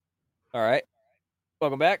All right.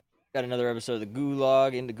 Welcome back. Got another episode of the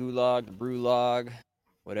Gulag, in the Gulag, the Brewlog,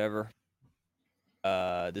 whatever.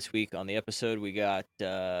 This week on the episode, we got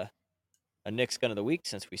a Nick's Gun of the Week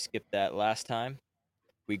since we skipped that last time.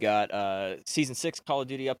 We got Season 6 Call of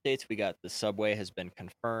Duty updates. We got the Subway has been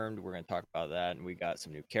confirmed. We're going to talk about that. And we got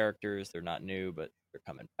some new characters. They're not new, but they're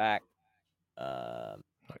coming back. Not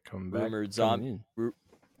coming back. Rumored Coming zombie in.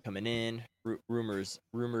 coming in.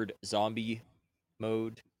 Rumored zombie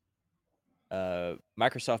mode.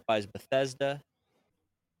 Microsoft buys Bethesda.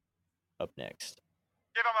 Up next.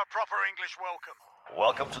 Give them a proper English welcome.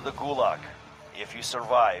 Welcome to the Gulag. If you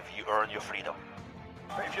survive, you earn your freedom.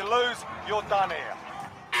 But if you lose, you're done here.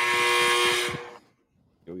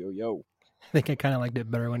 Yo. I think I kind of liked it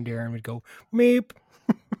better when Darren would go, meep.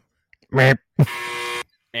 Meep.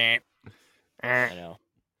 I know.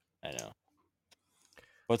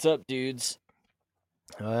 What's up, dudes?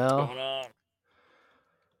 What's Well, going on?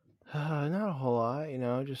 not a whole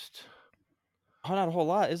lot, just Oh, not a whole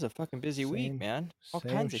lot. It's a fucking busy week, Same- man. All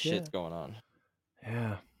same kinds of shit's shit. going on.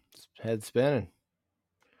 yeah, head spinning.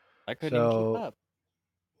 I couldn't even So- keep up.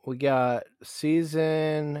 We got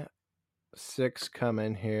season 6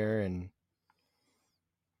 coming here in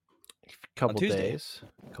a couple Tuesday. days.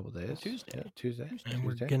 Tuesday. Yeah, Tuesday. And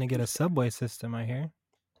we're Tuesday. going to get a subway system, I hear.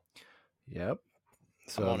 Yep.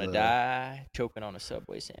 I'm gonna die choking on a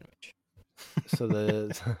Subway sandwich. So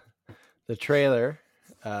the trailer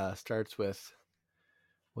starts with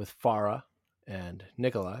Farah and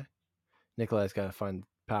Nikolai. Nikolai's got to find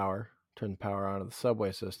power, turn the power on to the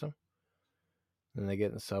subway system. Then they get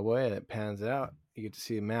in the subway and it pans out. You get to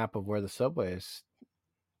see a map of where the subway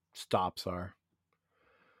stops are.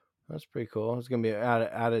 That's pretty cool. It's going to be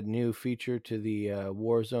added new feature to the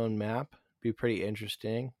Warzone map. Be pretty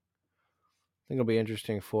interesting. I think it'll be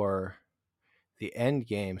interesting for the end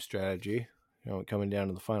game strategy. Coming down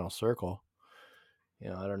to the final circle. I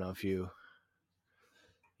don't know if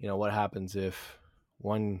what happens if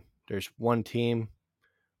there's one team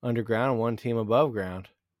underground and one team above ground.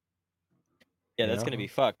 Yeah, that's Yeah. gonna be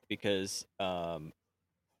fucked because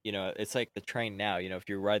it's like the train now. If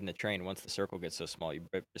you're riding the train, once the circle gets so small, you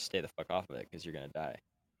better just stay the fuck off of it because you're gonna die.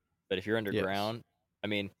 But if you're underground, I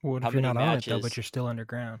mean, What how if you're many not on it, though, matches? but you're still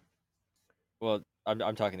underground? Well,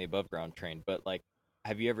 I'm talking the above ground train, but like,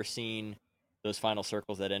 have you ever seen those final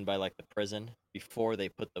circles that end by like the prison before they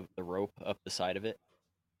put the rope up the side of it?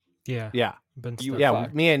 Yeah. Yeah. Been You stuck. were Yeah,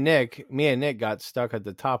 fucked. me and Nick got stuck at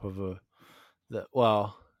the top of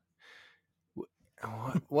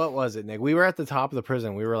what was it, Nick? We were at the top of the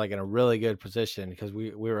prison. We were like in a really good position because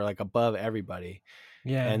we were like above everybody.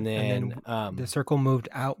 Yeah. And then the circle moved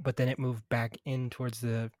out, but then it moved back in towards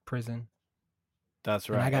the prison. that's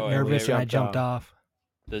And right. I got Oh, and nervous and I jumped jumped off.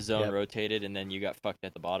 The zone Yep. rotated, and then you got fucked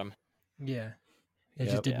at the bottom. Yeah. It Yep.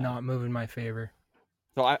 just did Yeah. not move in my favor.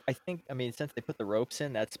 So I think, since they put the ropes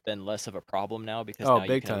in, that's been less of a problem now because Oh, now you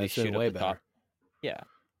big can time. at It's least been shoot way up the top. better. Yeah.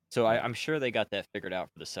 So I'm sure they got that figured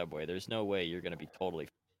out for the subway. There's no way you're gonna be totally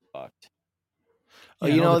fucked. Oh,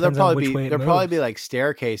 Yeah, it all there'll depends on probably which way it there'll probably be moves. like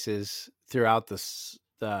staircases throughout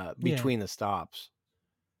the between the stops.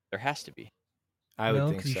 There has to be. I would No,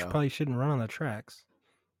 think because so. you probably shouldn't run on the tracks.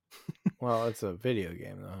 Well, it's a video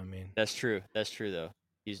game, though. I mean, That's true. That's true though.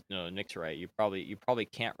 Nick's right. You probably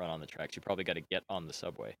can't run on the tracks. You probably got to get on the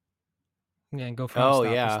subway. Yeah, and go from Oh,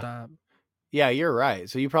 stop yeah. to stop. yeah, you're right.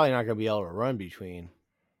 So you're probably not going to be able to run between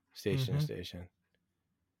station to Mhm. station.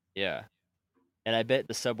 Yeah. And I bet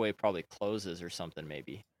the subway probably closes or something.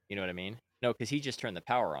 Maybe. You know what I mean? No, because he just turned the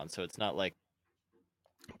power on, so it's not like.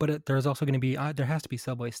 But there's also going to be, there has to be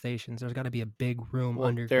subway stations. There's got to be a big room Well,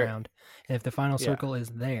 underground. And if the final Yeah. circle is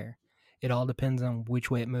there, it all depends on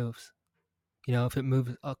which way it moves. If it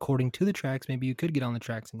moves according to the tracks, maybe you could get on the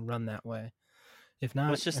tracks and run that way. If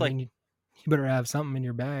not, it's just I like- mean, you better have something in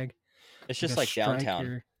your bag. It's just a like downtown.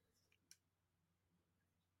 striker.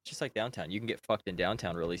 It's just like downtown. You can get fucked in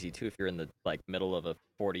downtown real easy too if you're in the like middle of a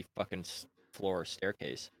 40 fucking floor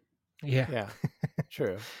staircase. Yeah. Yeah,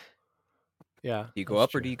 true. Yeah. Do you go that's up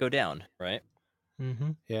or true. do you go down? Right?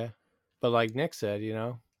 Mm-hmm. Yeah. But like Nick said,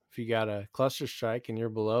 if you got a cluster strike and you're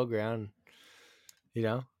below ground,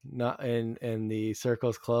 not and the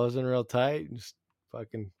circle's closing real tight, just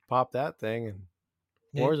fucking pop that thing and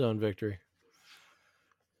Yeah. Warzone victory.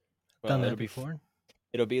 Well, Done that it'll be before.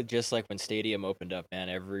 It'll be just like when Stadium opened up, man.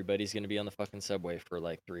 Everybody's gonna be on the fucking subway for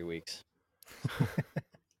like 3 weeks.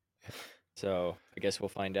 So I guess we'll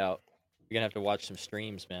find out. You're gonna have to watch some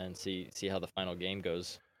streams, man. See how the final game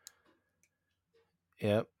goes.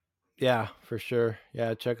 Yep. Yeah, for sure.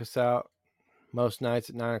 Yeah, check us out most nights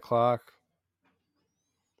at 9:00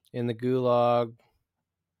 in the Gulag.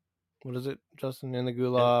 What is it, Justin? In the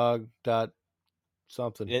Gulag dot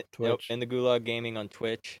something. Nope, Twitch. in the Gulag Gaming on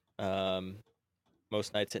Twitch.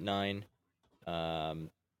 Most nights at 9.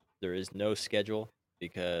 There is no schedule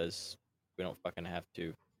because we don't fucking have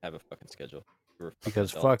to have a fucking schedule. We're fucking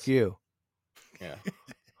Because adults. fuck you. Yeah.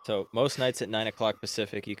 So most nights at 9 o'clock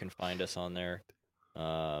Pacific, you can find us on there.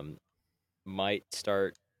 Might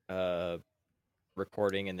start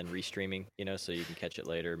recording and then restreaming, so you can catch it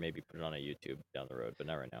later. Maybe put it on a YouTube down the road, but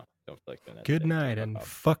not right now. Don't feel like doing that. Good today. night Fuck and off.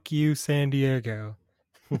 fuck you, San Diego.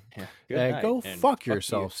 Yeah. Good Hey, night, go and fuck you.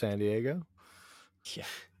 yourself, San Diego. Yeah.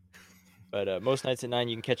 But most nights at 9,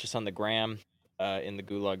 you can catch us on the gram, in the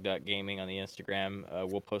gulag.gaming on the Instagram.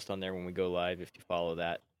 We'll post on there when we go live if you follow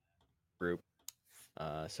that group.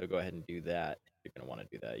 So go ahead and do that. You're gonna want to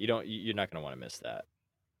do that. You're not gonna want to miss that.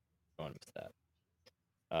 You don't want to miss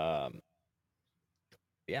that.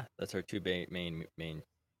 Yeah, that's our two main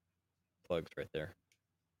plugs right there.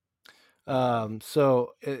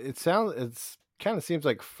 So it's kind of seems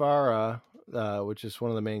like Farah, which is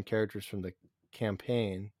one of the main characters from the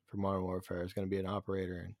campaign for Modern Warfare, is going to be an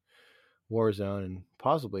operator in Warzone, and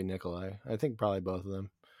possibly Nikolai. I think probably both of them.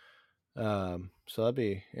 So that'd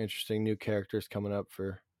be interesting. New characters coming up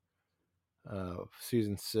for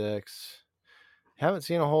season 6. Haven't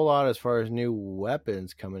seen a whole lot as far as new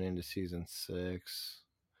weapons coming into season 6.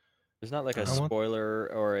 There's not like a I want-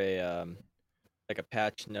 spoiler or a like a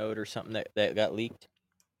patch note or something that got leaked.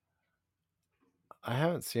 I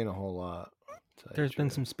haven't seen a whole lot. to tell you There's the been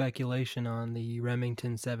truth. some speculation on the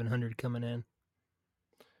Remington 700 coming in.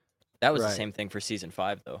 That was the Right. same thing for season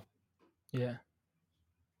 5 though. Yeah.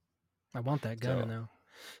 I want that gun So-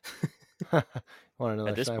 though. Want another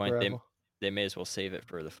At this sniper point, rifle? they may as well save it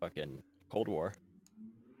for the fucking Cold War.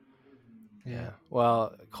 Yeah.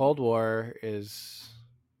 Well, Cold War is.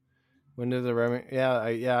 When did the Remington?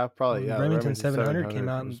 Yeah, probably. Yeah, the Remington 700 came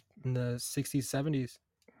 700 out was- in the 60s, 70s.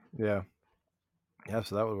 Yeah. Yeah,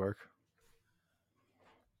 so that would work.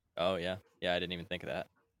 Oh yeah, I didn't even think of that.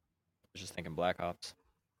 I was just thinking Black Ops.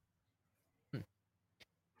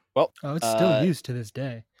 Well, Oh, it's still Uh, used to this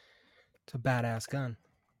day. It's a badass gun.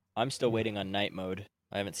 I'm still waiting on night mode.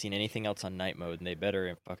 I haven't seen anything else on night mode, and they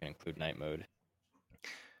better fucking include night mode.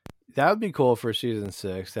 That would be cool for season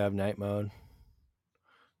 6 to have night mode.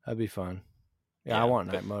 That'd be fun. Yeah, I Yeah, want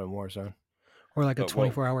but- night mode in Warzone. Or like a But whoa.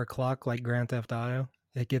 24-hour clock like Grand Theft Auto.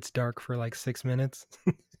 It gets dark for like 6 minutes.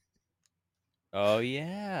 Oh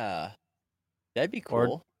yeah, that'd be Or-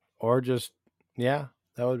 cool. Or just, yeah,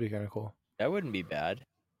 that would be kind of cool. That wouldn't be bad.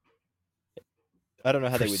 I don't know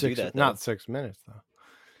how For they would do 6 that. Though. Not 6 minutes, though.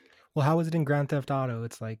 Well, how is it in Grand Theft Auto?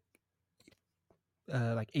 It's like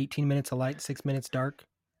 18 minutes of light, 6 minutes dark.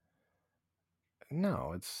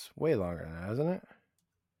 No, it's way longer than that, isn't it?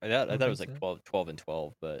 I don't thought it was think like 12 and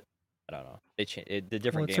 12, but I don't know. They change the Well,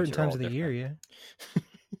 different at games certain are times all of the year, different. yeah.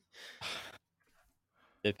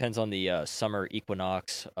 Depends on the summer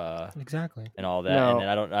equinox Exactly. and all that. No. And then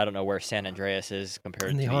I don't know where San Andreas is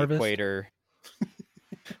compared And to the the harvest. equator.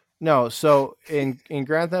 No, so in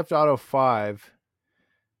Grand Theft Auto 5,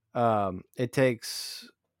 it takes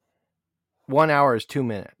 1 hour is 2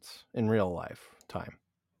 minutes in real life time.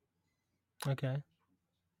 Okay.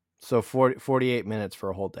 So 48 minutes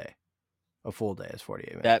for a whole day. A full day is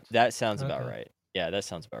 48 minutes. That sounds about Okay. right. Yeah, that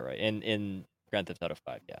sounds about right. In Grand Theft Auto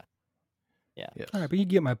 5, yeah. Yes. All right, but you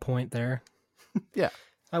get my point there. Yeah.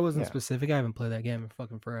 I wasn't Yeah. specific. I haven't played that game in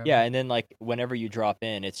fucking forever. Yeah, and then like whenever you drop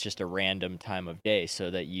in, it's just a random time of day,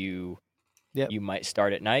 so that you Yep. you might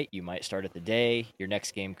start at night, you might start at the day. Your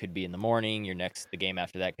next game could be in the morning. The game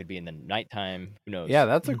after that could be in the nighttime. Who knows? Yeah,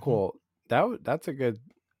 that's a Mhm. cool. That's a good.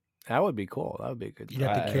 That would be cool. That would be a good. You'd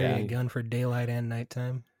have to carry yeah. a gun for daylight and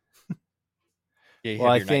nighttime. Yeah, you Well,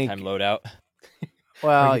 have I your think- nighttime loadout.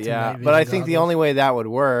 Well, get some yeah, night but I vision think the goggles. only way that would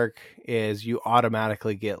work is you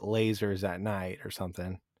automatically get lasers at night or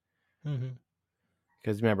something. Mm-hmm.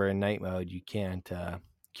 Because remember, in night mode, you can't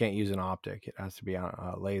use an optic. It has to be on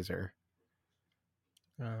a laser,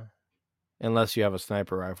 unless you have a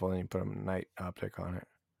sniper rifle and you put a night optic on it,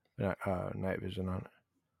 night vision on it.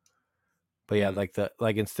 But yeah,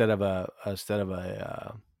 like instead of a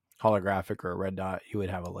holographic or a red dot, you would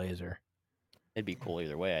have a laser. It'd be cool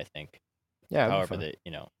either way, I think. Yeah. it'd be However,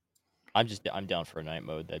 fun. I'm down for a night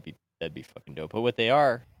mode. That'd be fucking dope. But what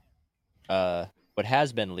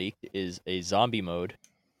has been leaked is a zombie mode.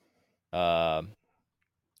 Audio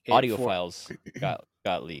For- files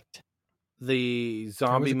got leaked. The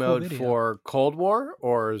zombie cool mode video. for Cold War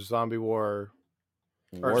or Zombie War,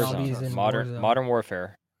 Or zombies in Warzone. Modern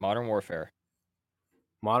Warfare.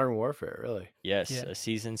 Modern Warfare, really? Yes, Yeah. a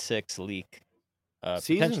season 6 leak.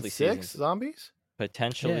 Season Potentially 6 zombies?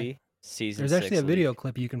 potentially season There's 6 actually a video leak.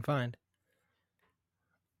 clip you can find.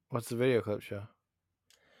 What's the video clip show?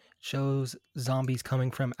 Shows zombies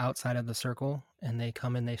coming from outside of the circle, and they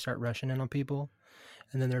come in, they start rushing in on people,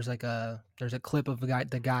 and then there's a clip of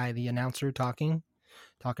the announcer talking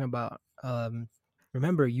about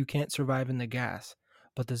remember, you can't survive in the gas,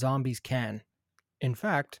 but the zombies can. In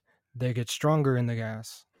fact, they get stronger in the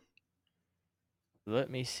gas.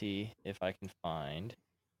 Let me see if I can find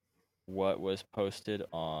what was posted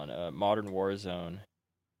on Modern Warzone.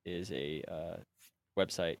 Is a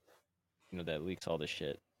website, that leaks all this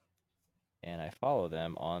shit, and I follow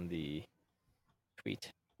them on the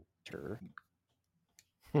Twitter,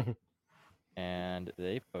 and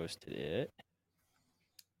they posted it,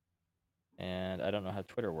 and I don't know how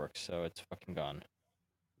Twitter works, so it's fucking gone.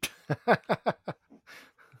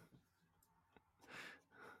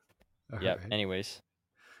 Yep. Right. Anyways,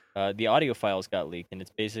 the audio files got leaked, and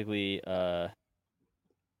it's basically Call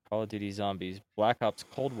of Duty Zombies. Black Ops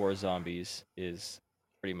Cold War Zombies is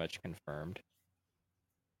pretty much confirmed.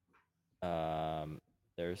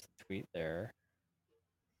 There's the tweet there.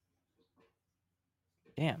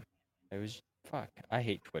 Damn. Fuck. I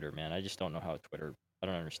hate Twitter, man. I just don't know how Twitter. I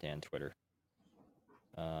don't understand Twitter.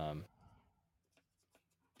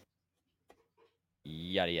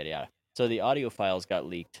 Yada yada yada. So the audio files got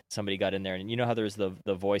leaked. Somebody got in there, and you know how there's the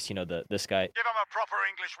voice, this guy, Give him a proper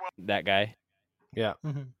English welcome. that guy. Yeah.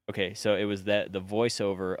 Mm-hmm. Okay, so it was the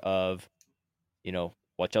voiceover of,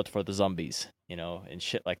 watch out for the zombies, and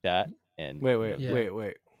shit like that. And Wait. Yeah.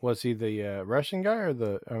 Wait. Was he the Russian guy or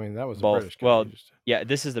that was the Both. British guy? Well, yeah,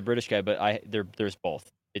 this is the British guy, but there's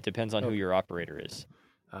both. It depends on who Okay. your operator is.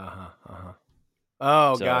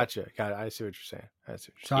 Oh, So- gotcha. Got it. I see what you're saying.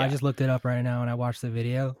 So Yeah. I just looked it up right now and I watched the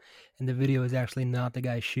video, and the video is actually not the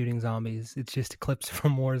guy shooting zombies. It's just clips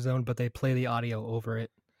from Warzone, but they play the audio over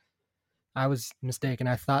it. I was mistaken.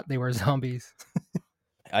 I thought they were zombies.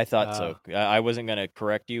 I thought so. I wasn't gonna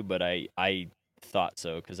correct you, but I thought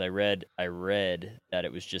so because I read that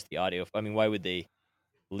it was just the audio. I mean, why would they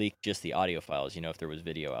leak just the audio files? If there was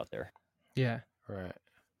video out there. Yeah. Right.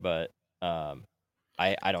 But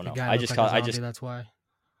I don't know. The guy I looked just like a call I zombie, just that's why.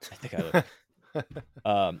 I think I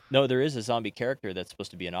look. No, there is a zombie character that's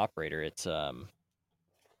supposed to be an operator. It's Just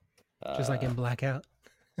like in Blackout.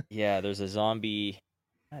 yeah, there's a zombie.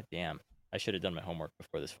 God damn, I should have done my homework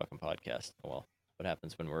before this fucking podcast. Well, what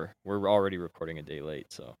happens when we're already recording a day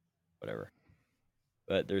late? So whatever.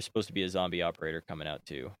 But there's supposed to be a zombie operator coming out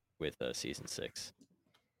too with season 6.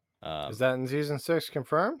 Is that in season 6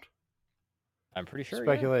 confirmed? I'm pretty sure.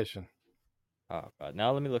 Speculation. Yeah. Oh god,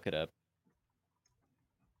 now let me look it up.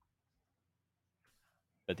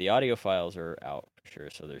 But the audio files are out for sure,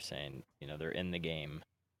 so they're saying, they're in the game.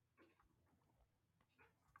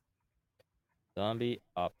 Zombie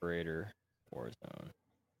Operator Warzone.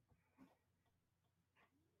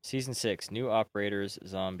 Season 6, new operators,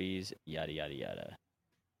 zombies, yada yada yada.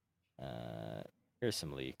 Here's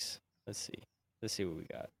some leaks. Let's see what we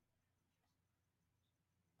got.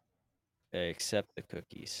 Accept the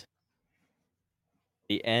cookies.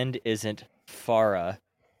 The end isn't far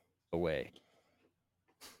away.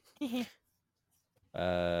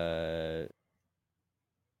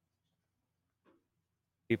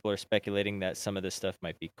 People are speculating that some of this stuff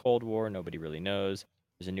might be Cold War. Nobody really knows.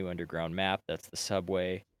 There's a new underground map. That's the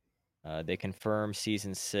subway. They confirm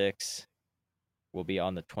season 6 will be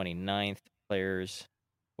on the 29th. Players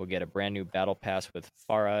will get a brand new battle pass with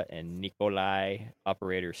Farah and Nikolai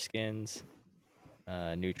operator skins.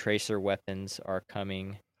 New tracer weapons are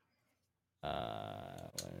coming.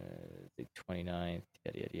 The 29th,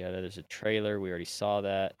 yada yada yada. There's a trailer. We already saw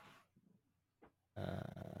that.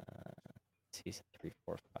 Season 3,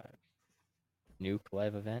 4, 5. Nuke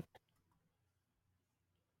live event.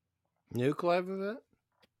 Nuke live event?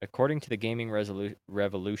 According to the Gaming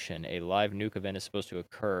Revolution, a live nuke event is supposed to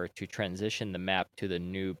occur to transition the map to the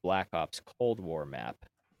new Black Ops Cold War map.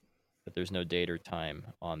 But there's no date or time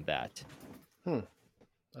on that.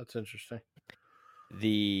 That's interesting.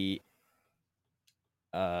 They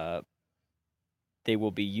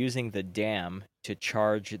will be using the dam to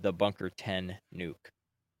charge the Bunker 10 nuke.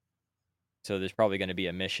 So there's probably going to be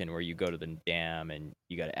a mission where you go to the dam and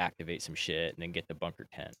you got to activate some shit and then get to Bunker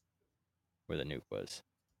 10 where the nuke was.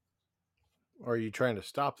 Or are you trying to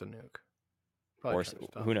stop the nuke? Probably Or trying to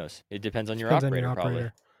stop who it. knows? It depends on your Depends on operator, your probably.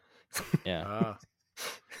 operator. Yeah.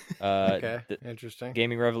 Okay. The Interesting.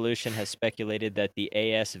 Gaming Revolution has speculated that the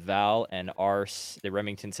AS Val and the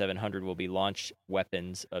Remington 700 will be launch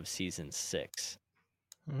weapons of Season 6.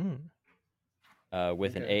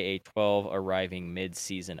 With an AA-12 arriving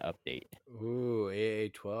mid-season update. Ooh,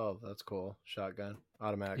 AA-12. That's cool. Shotgun.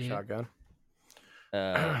 Automatic Yeah. shotgun.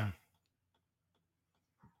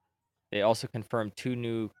 They also confirmed 2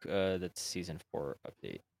 new. That's season 4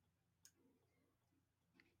 update.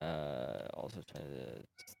 Also,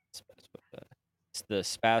 the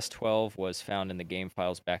SPAS 12 was found in the game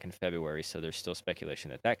files back in February, so there's still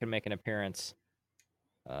speculation that could make an appearance.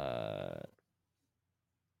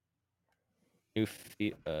 New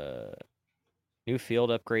field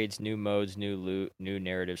upgrades, new modes, new loot, new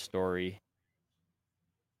narrative story,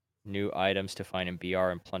 new items to find in BR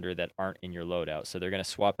and plunder that aren't in your loadout. So they're going to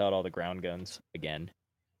swap out all the ground guns again,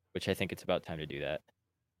 which I think it's about time to do that.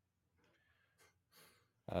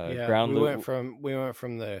 Yeah, ground we loot went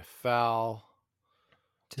from the FAL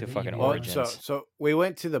to the fucking EBR. Origins. So we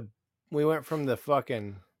went from the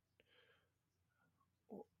fucking,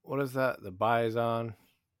 what is that? The Bison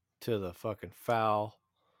to the fucking FAL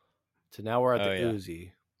to now we're at the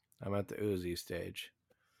Uzi. I'm at the Uzi stage.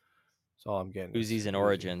 That's all I'm getting. Uzis and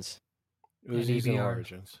Origins. Uzis and EBRs.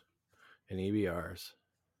 Origins. And EBRs.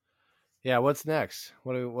 Yeah, what's next?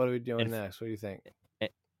 What are we doing next? What do you think?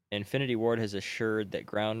 Infinity Ward has assured that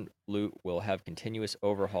ground loot will have continuous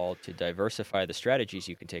overhaul to diversify the strategies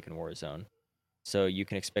you can take in Warzone. So you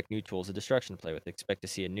can expect new tools of destruction to play with. Expect to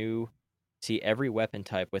see every weapon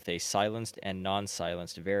type with a silenced and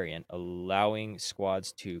non-silenced variant, allowing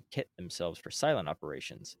squads to kit themselves for silent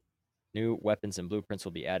operations. New weapons and blueprints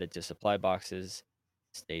will be added to supply boxes.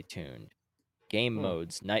 Stay tuned. Game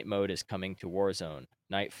modes. Night mode is coming to Warzone.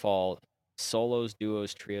 Nightfall. Solos,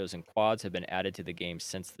 duos, trios, and quads have been added to the game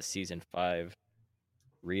since the Season 5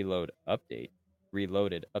 reloaded update.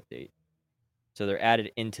 So they're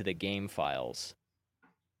added into the game files,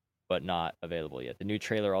 but not available yet. The new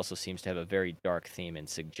trailer also seems to have a very dark theme and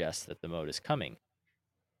suggests that the mode is coming.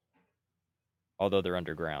 Although they're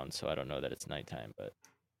underground, so I don't know that it's nighttime. But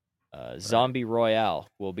Zombie Royale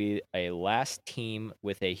will be a last team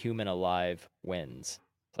with a human alive wins.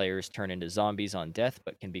 Players turn into zombies on death,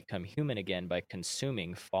 but can become human again by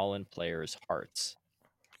consuming fallen players' hearts.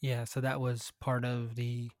 Yeah, so that was part of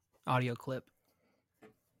the audio clip.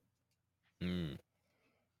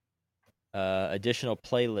 Additional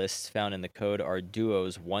playlists found in the code are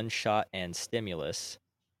duos, one shot, and stimulus.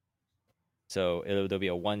 So there'll be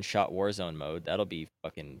a one-shot Warzone mode. That'll be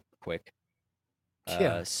fucking quick.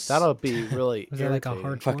 Yeah, that'll be really Was that like a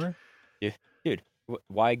irritating. hardcore? Dude,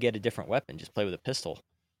 why get a different weapon? Just play with a pistol.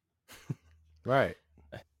 Right.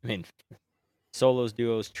 I mean, solos,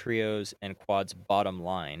 duos, trios, and quads bottom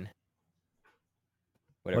line.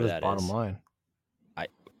 Whatever What is that bottom is. line?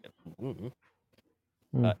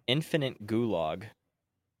 Infinite Gulag.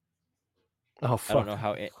 Oh fuck! I don't know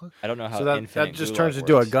how. I don't know how. So that Infinite just Gulag turns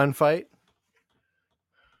into a works. gunfight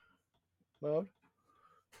mode.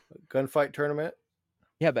 A gunfight tournament.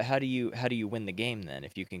 Yeah, but how do you win the game then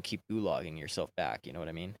if you can keep gulagging yourself back? You know what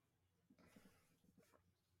I mean?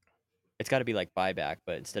 It's got to be like buyback,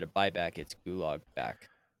 but instead of buyback, it's gulag back.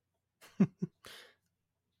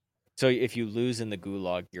 So if you lose in the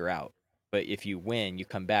gulag, you're out. But if you win, you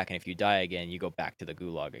come back, and if you die again, you go back to the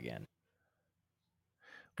gulag again.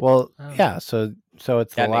 Well, Oh. yeah. So it's That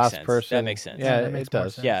the makes last sense. person. That makes sense. Yeah, that makes it more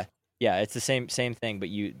does. sense. Yeah, it's the same thing, but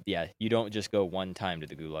you don't just go one time to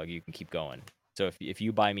the gulag. You can keep going. So if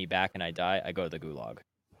you buy me back and I die, I go to the gulag.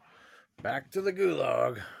 Back to the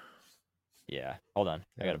gulag. Yeah. Hold on.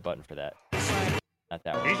 I got a button for that. Not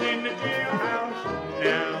that one. He's in the jailhouse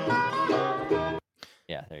now.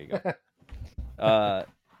 Yeah, there you go.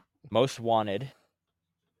 Most Wanted.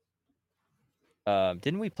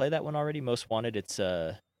 Didn't we play that one already? Most Wanted. It's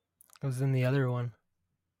It was in the other one.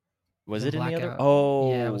 was The it in the other? Blackout.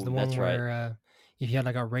 Oh, Yeah, it was the one that's right. where if you had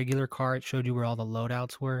like a regular car, it showed you where all the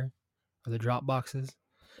loadouts were, or the drop boxes.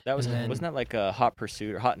 That was and then- wasn't that like a Hot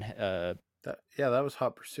Pursuit or Hot? That was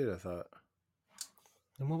Hot Pursuit. I thought.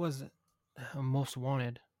 And what was it? Most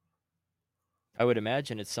Wanted. I would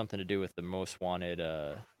imagine it's something to do with the Most Wanted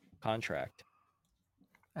contract.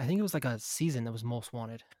 I think it was like a season that was Most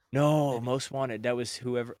Wanted. No, Most Wanted. That was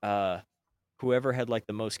whoever had like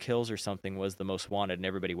the most kills or something was the Most Wanted, and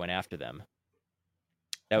everybody went after them.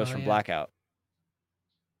 That was Oh, from yeah. Blackout.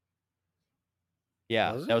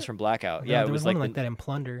 Yeah, Was that was it? from Blackout. There- Yeah, there it was one like like that in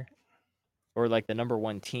Plunder. or like the number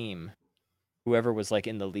one team. Whoever was like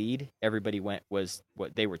in the lead, everybody was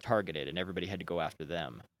what they were targeted, and everybody had to go after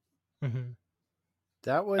them. Mm-hmm.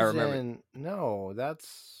 That was remember. in no. That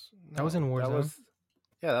was in Warzone.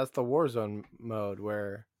 That's the Warzone mode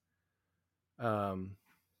where,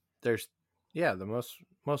 there's the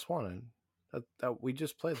most wanted. That we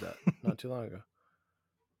just played that not too long ago,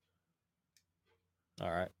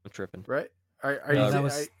 All right, I'm tripping. right? Are No,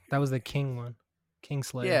 you? that was the King one,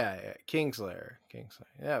 Kingslayer. Yeah, Kingslayer.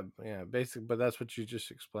 Yeah, basically, but that's what you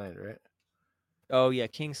just explained, right? Oh yeah,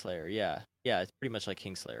 Kingslayer. Yeah, yeah, it's pretty much like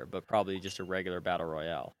Kingslayer, but probably just a regular battle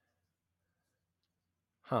royale.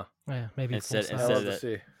 Huh. Yeah, maybe Instead, full I'd size. instead love of to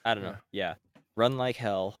that, see. I don't know. Yeah, run like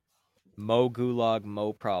hell, mow gulag,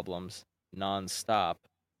 mow problems, non-stop,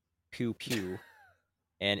 pew pew,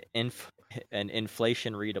 and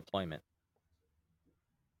inflation redeployment.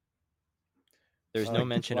 There's no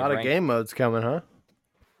mention A of lot of ranked. game modes coming, huh?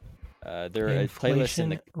 There are playlists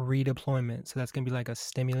in Inflation redeployment. So that's gonna be like a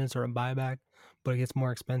stimulus or a buyback, but it gets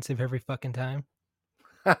more expensive every fucking time.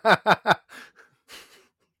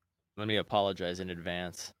 Let me apologize in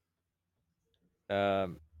advance.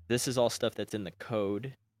 This is all stuff that's in the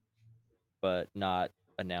code, but not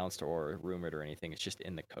announced or rumored or anything. It's just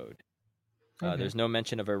in the code. Okay. There's no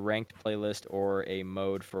mention of a ranked playlist or a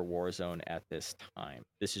mode for Warzone at this time.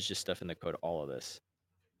 This is just stuff in the code, all of this.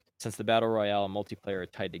 Since the Battle Royale and multiplayer are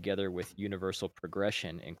tied together with universal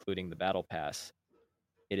progression, including the Battle Pass,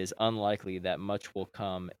 it is unlikely that much will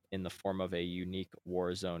come in the form of a unique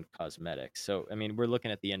Warzone cosmetic. So, I mean, we're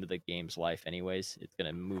looking at the end of the game's life anyways. It's going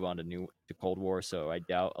to move on to Cold War, so I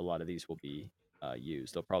doubt a lot of these will be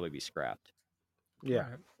used. They'll probably be scrapped. Yeah.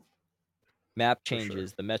 Alright. Map For sure.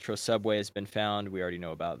 changes. The Metro subway has been found. We already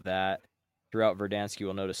know about that. Throughout Verdansk, you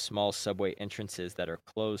will notice small subway entrances that are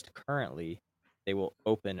closed currently. They will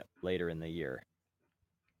open later in the year.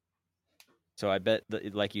 So I bet,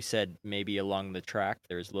 like you said, maybe along the track,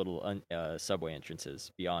 there's little subway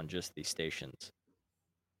entrances beyond just these stations.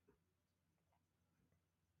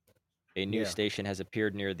 A new Yeah. station has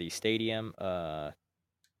appeared near the stadium.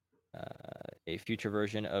 A future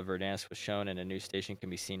version of Verdansk was shown, and a new station can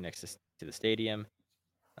be seen next to the stadium.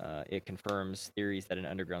 It confirms theories that an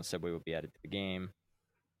underground subway will be added to the game.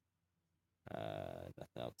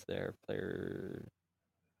 Nothing else there. Player.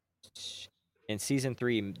 In Season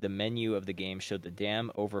 3, the menu of the game showed the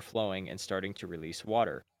dam overflowing and starting to release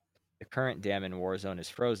water. The current dam in Warzone is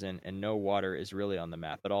frozen, and no water is really on the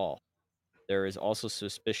map at all. There is also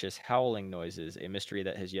suspicious howling noises, a mystery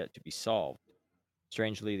that has yet to be solved.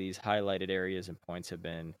 Strangely, these highlighted areas and points have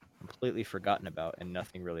been completely forgotten about, and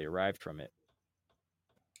nothing really arrived from it.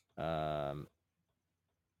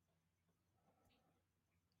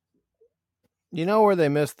 You know where they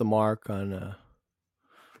missed the mark on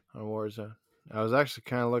Warzone? I was actually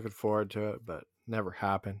kind of looking forward to it, but never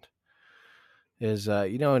happened. Is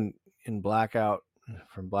in Blackout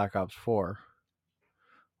from Black Ops 4,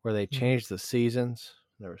 where they changed the seasons.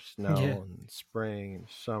 There was snow and spring and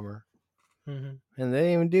summer, and they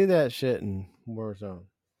didn't even do that shit in Warzone.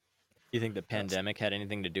 You think the pandemic had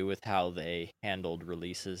anything to do with how they handled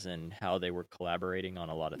releases and how they were collaborating on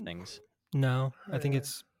a lot of things? No, I think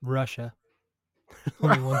it's Russia.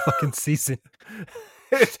 Only one fucking season.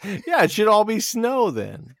 Yeah, it should all be snow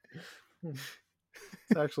then.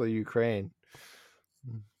 It's actually Ukraine.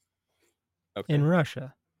 Okay. In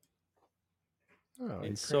Russia. Oh, In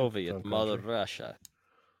Ukraine's Soviet its own Mother country. Russia.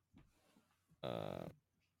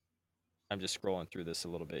 I'm just scrolling through this a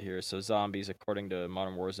little bit here. So zombies, according to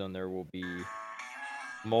Modern Warzone, there will be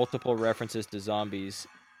multiple references to zombies.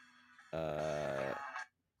 Sorry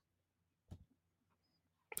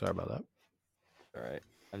about that. All right,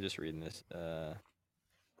 I'm just reading this.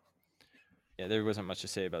 Yeah, there wasn't much to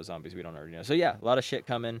say about zombies we don't already know. So yeah, a lot of shit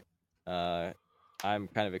coming. I'm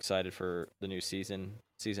kind of excited for the new season.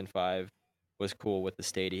 Season 5 was cool with the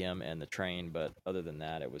stadium and the train, but other than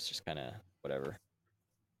that, it was just kind of whatever.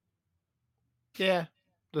 Yeah,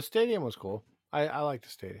 the stadium was cool. I liked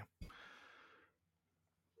the stadium.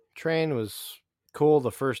 Train was cool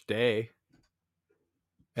the first day,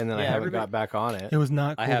 and then I Yeah, haven't everybody- got back on it. It was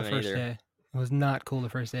not I cool the haven't first either. day. It was not cool the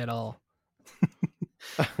first day at all.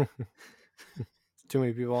 Too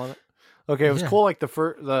many people on it. Okay, it was Yeah. cool. Like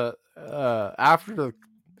after the,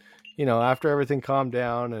 after everything calmed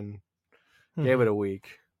down and gave it a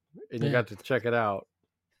week, and you Yeah. got to check it out,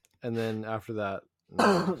 and then after that,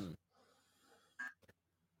 no.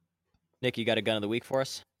 Nick, you got a gun of the week for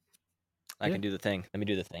us? I Yeah. can do the thing. Let me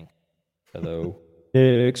do the thing. Hello.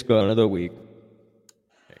 Nick's gun of the week.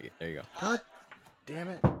 There you go. God damn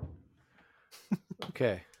it.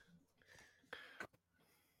 Okay.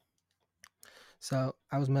 So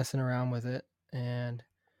I was messing around with it, and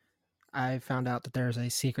I found out that there's a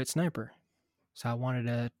secret sniper. So I wanted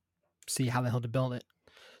to see how the hell to build it.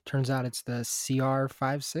 Turns out it's the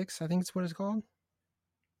CR56, I think it's what it's called.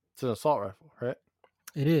 It's an assault rifle, right?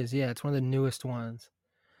 It is, yeah. It's one of the newest ones.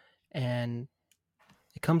 And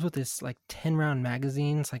it comes with this like 10-round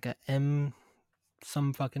magazines, like a I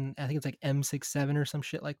think it's like M67 or some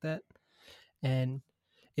shit like that. And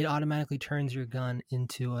it automatically turns your gun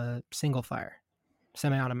into a single fire,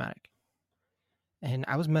 semi-automatic. And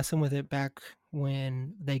I was messing with it back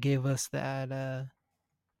when they gave us that.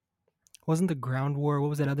 Wasn't the Ground War? What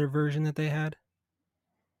was that other version that they had?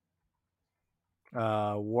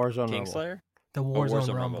 Warzone Rumble. Kingslayer? The Oh,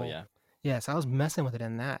 Warzone Rumble. yeah. Yeah, so I was messing with it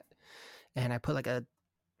in that, and I put like a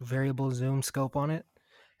variable zoom scope on it,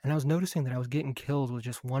 and I was noticing that I was getting killed with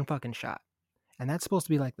just one fucking shot, and that's supposed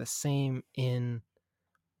to be like the same in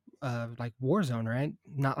like Warzone, right?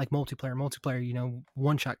 Not like multiplayer. Multiplayer, you know,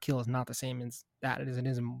 one shot kill is not the same as that as it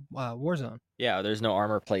is in Warzone. Yeah, there's no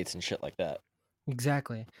armor plates and shit like that.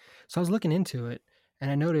 Exactly. So I was looking into it,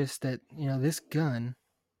 and I noticed that, you know, this gun.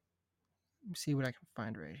 Let me see what I can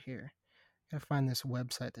find right here. I gotta find this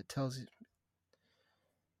website that tells you.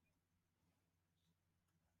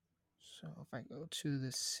 So if I go to the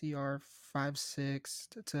CR56,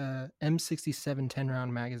 it's a M67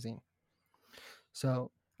 10-round magazine.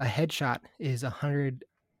 So a headshot is 100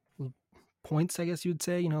 points, I guess you would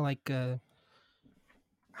say. You know, like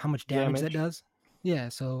how much damage that does. Yeah.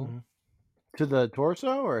 So To the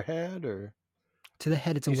torso or head or? to the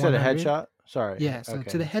head, it's a You 100. said a headshot. Sorry. Yeah. So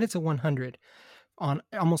to the head, it's a 100. On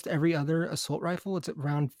almost every other assault rifle, it's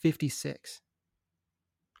around 56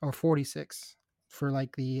 or 46 for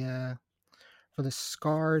like the. For the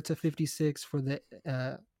SCAR, it's a 56. For the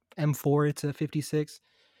M4, it's a 56.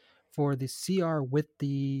 For the CR with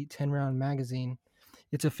the 10-round magazine,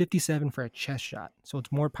 it's a 57 for a chest shot. So it's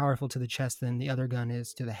more powerful to the chest than the other gun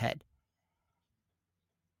is to the head.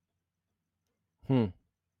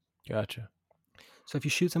 Gotcha. So if you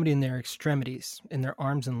shoot somebody in their extremities, in their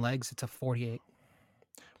arms and legs, it's a 48.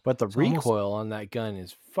 But the So almost- recoil on that gun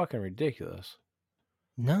is fucking ridiculous.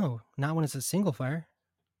 No, not when it's a single fire.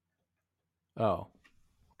 Oh,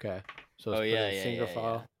 okay. So it's Oh, yeah, pretty yeah, single yeah,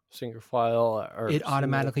 file, single file, or It single-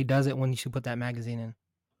 automatically does it when you put that magazine in.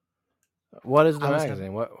 What is the I was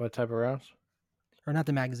magazine? What type of rounds? Or not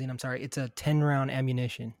the magazine, I'm sorry. It's a 10-round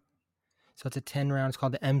ammunition. So it's a 10-round. It's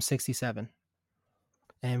called the M67.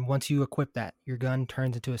 And once you equip that, your gun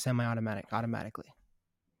turns into a semi-automatic automatically.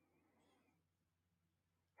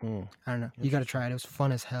 Hmm. I don't know. You got to try it. It was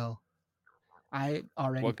fun as hell. I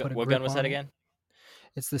already What, put a what grip gun was on that it. again?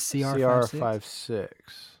 It's the CR56. CR56.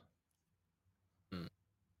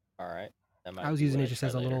 All right. That might I was be using what it just try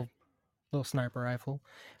as a later. little sniper rifle,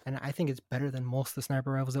 and I think it's better than most of the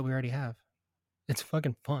sniper rifles that we already have. It's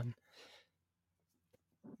fucking fun.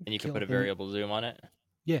 And you can Kill put a thing- variable zoom on it?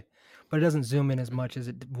 but it doesn't zoom in as much as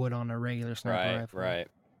it would on a regular sniper Right, rifle. right.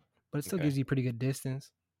 But it still Okay. gives you pretty good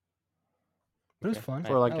distance. But it was Okay. fun.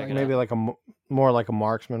 For like I like it. maybe like a more like a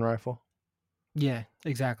marksman rifle. Yeah,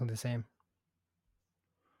 exactly the same.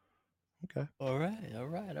 Okay. All right, all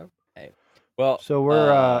right, all right. Well, So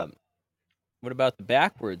we're what about the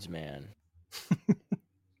backwards man?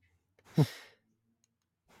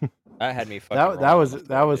 That had me fucking. that rolling that on was the that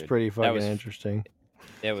floor, was dude. pretty fucking was- interesting.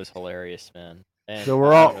 It was hilarious, man. And So I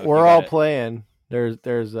we're don't know if you all got it. playing. There's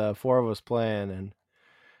 4 of us playing,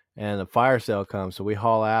 and the fire sale comes, so we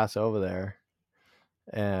haul ass over there,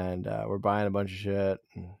 and we're buying a bunch of shit.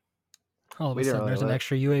 And All of We a didn't sudden, really there's an let-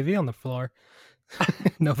 extra UAV on the floor.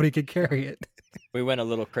 Nobody could carry it. We went a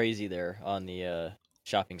little crazy there on the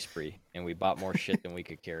shopping spree, and we bought more shit than we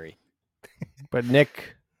could carry. But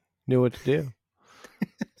Nick knew what to do.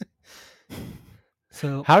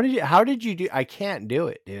 So How did you do? I can't do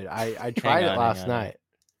it, dude. I tried it on, last hang on. night.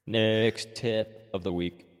 Next tip of the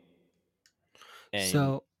week. And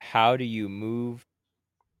So- how do you move?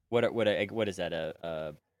 What is that?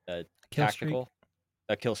 A kill tactical?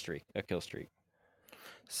 A kill streak. A kill streak.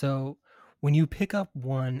 So when you pick up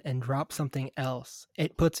one and drop something else,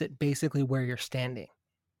 it puts it basically where you're standing.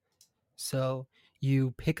 So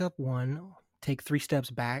you pick up one, take 3 steps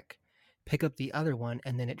back, pick up the other one,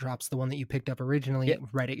 and then it drops the one that you picked up originally Yeah.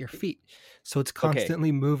 right at your feet. So it's Okay.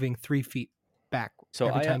 constantly moving 3 feet back. So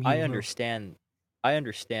every time you I move. understand. I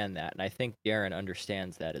understand that, and I think Darren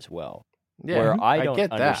understands that as well. Yeah, Where I don't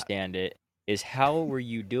get that. understand it is how were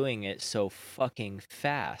you doing it so fucking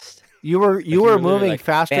fast? You were you were literally moving like,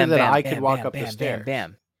 faster Bam, than bam, I bam, could walk bam, up bam, the stairs.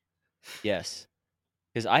 Bam, bam. Yes,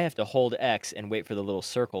 because I have to hold X and wait for the little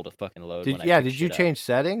circle to fucking load. when I pick Did you shit up. change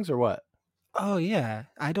settings or what? Oh yeah,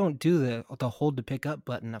 I don't do the hold to pick up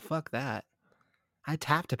button. Fuck that. I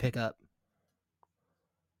tap to pick up.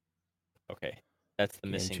 Okay, that's the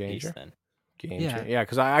Game missing piece changer? then. Yeah.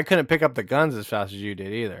 Because I couldn't pick up the guns as fast as you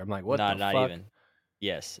did either. I'm like, what not the not fuck? even.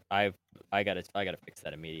 Yes, I gotta fix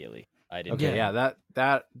that immediately. I didn't. Okay, Yeah.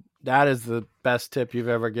 that is the best tip you've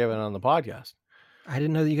ever given on the podcast. I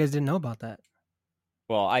didn't know that you guys didn't know about that.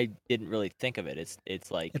 Well, I didn't really think of it.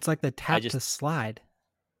 It's like It's like the tap to just- slide.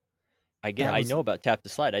 I that I was- know about tap to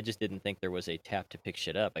slide. I just didn't think there was a tap to pick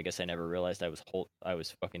shit up. I guess I never realized I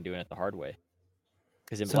was fucking doing it the hard way.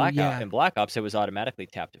 Because in So, yeah. in Black Ops, it was automatically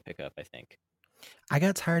tap to pick up, I think. I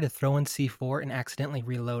got tired of throwing C4 and accidentally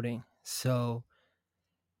reloading. So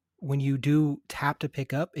when you do tap to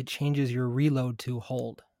pick up, it changes your reload to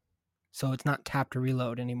hold. So it's not tap to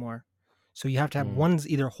reload anymore. So you have to have one's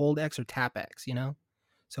either hold X or tap X, you know?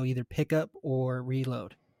 So either pick up or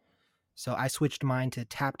reload. So I switched mine to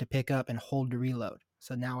tap to pick up and hold to reload.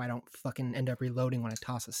 So now I don't fucking end up reloading when I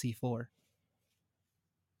toss a C4.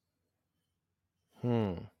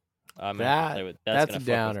 I'm gonna have to play with that's a gonna fuck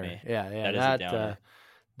downer. with me. Yeah, That is a downer.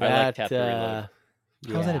 that, I like tap to reload.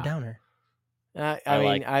 How's that a downer? I mean,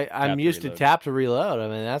 like I'm tap to used to reload. tap to reload. I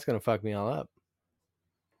mean, that's gonna fuck me all up.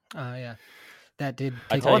 Yeah. That did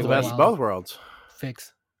I take I tell want you the a best while of to both worlds.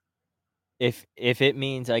 fix. If it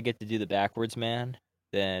means I get to do the backwards man,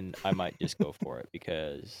 then I might just go for it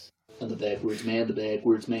because I'm the backwards man, the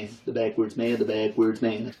backwards man, the backwards man, the backwards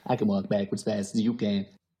man. I can walk backwards fast as you can.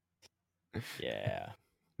 yeah.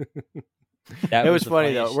 It was the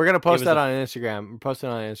funny though. funniest- We're gonna it post was that the- on Instagram. We're posting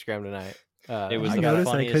it on Instagram tonight. It was I the noticed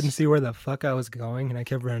I funniest- couldn't see where the fuck I was going, and I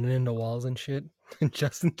kept running into walls and shit. And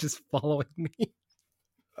Justin just following me.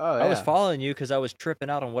 Oh, I was yeah. following you because I was tripping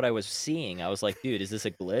out on what I was seeing. I was like, dude, is this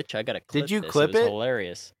a glitch? I gotta clip Did you this. clip It was it,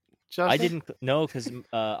 hilarious. Justin? I didn't know because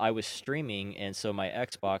I was streaming, and so my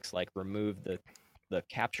Xbox like removed the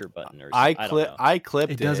capture button or something. I don't know. I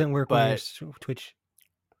clipped it. It doesn't work when but you're Twitch.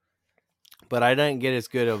 but I didn't get as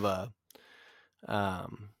good of a.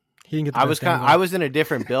 He didn't get the I best was angle. I was in a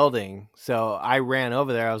different building, so I ran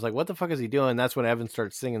over there. I was like, "What the fuck is he doing?" That's when Evan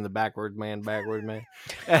starts singing the backward man,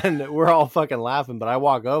 and we're all fucking laughing. But I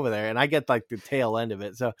walk over there and I get like the tail end of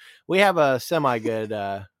it. So we have a semi good.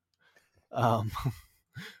 Oh,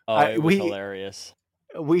 I- it was we- hilarious.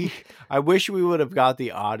 I wish we would have got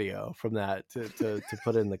the audio from that to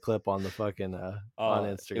put in the clip on the fucking on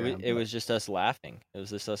Instagram. It was just us laughing. It was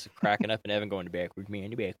just us cracking up and Evan going, backward man,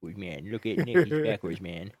 look at Nick, he's backwards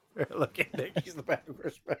man. Look at Nick, he's the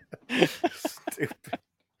backwards man. Stupid.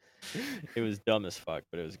 It was dumb as fuck,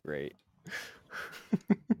 but it was great.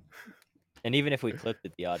 And even if we clipped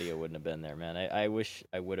it, the audio wouldn't have been there, man. I wish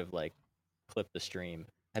I would have like clipped the stream.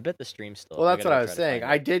 I bet the stream's still. Well, up. that's what I gotta was try to saying.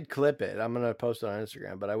 find I it. did clip it. I'm gonna post it on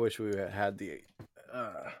Instagram, but I wish we had the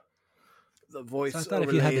voice. So I thought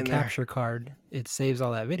if you overlay had the in there. capture card, it saves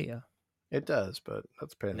all that video. It does, but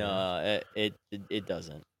that's pain. in the ass. No, it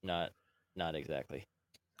doesn't. Not exactly.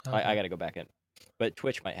 Okay. I got to go back in. But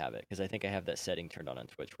Twitch might have it because I think I have that setting turned on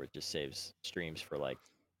Twitch where it just saves streams for like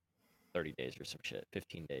 30 days or some shit,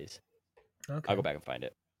 15 days. Okay. I'll go back and find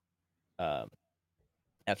it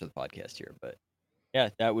after the podcast here. But yeah,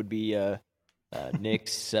 that would be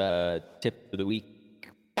Nick's tip of the week.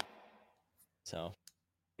 So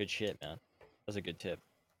good shit, man. That was a good tip.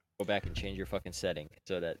 Go back and change your fucking setting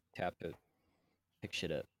so that tap to pick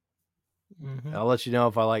shit up. Mhm. I'll let you know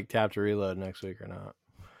if I like tap to reload next week or not.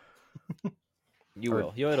 You Or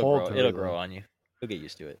will. It'll hold grow. to It'll reload. grow on you. You'll get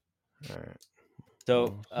used to it. All right.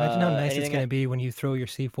 So Imagine how nice it's anything going to be when you throw your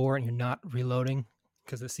C4 and you're not reloading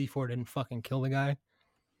because the C4 didn't fucking kill the guy.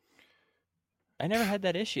 I never had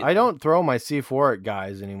that issue. I don't throw my C4 at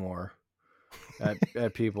guys anymore.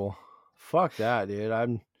 At people. Fuck that, dude.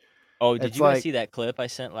 Oh, did it's you guys like- see that clip I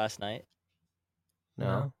sent last night?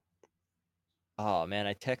 no. Oh man,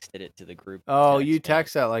 I texted it to the group. Oh, you man.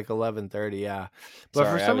 text at like 11:30, yeah. But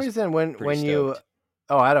Sorry, for I some was reason, when pretty you, stoked.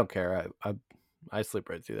 I don't care. I sleep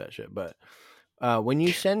right through that shit. But when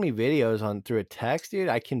you send me videos on through a text, dude,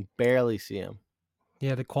 I can barely see them.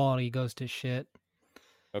 Yeah, the quality goes to shit.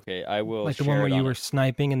 Okay, I will. Like the share one where it you on were it.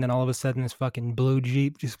 sniping and then all of a sudden this fucking blue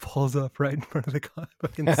Jeep just pulls up right in front of the car.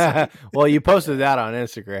 Fucking site. Well, you posted that on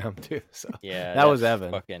Instagram too, so Yeah, that was that's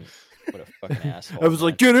Evan. Fucking, what a fucking asshole. I was man.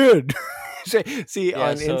 like, get in. See, Yeah,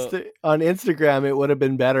 on so- on Instagram, it would have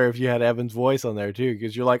been better if you had Evan's voice on there too,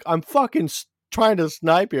 because you're like, I'm fucking trying to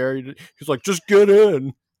snipe here. He's like, just get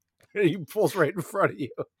in. And he pulls right in front of you.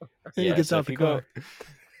 He Yeah, gets so out if the you go- car.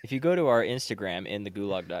 If you go to our Instagram in the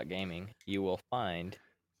gulag.gaming, you will find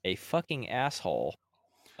a fucking asshole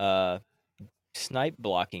snipe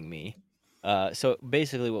blocking me. So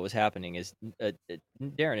basically what was happening is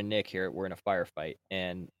Darren and Nick here were in a firefight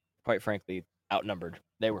and quite frankly outnumbered.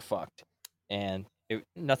 They were fucked. And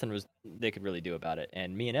nothing was they could really do about it.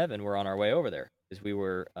 And me and Evan were on our way over there because we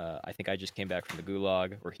were I think I just came back from the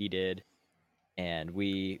gulag or he did. And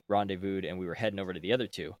we rendezvoused and we were heading over to the other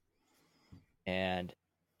two. And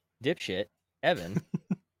dipshit, Evan,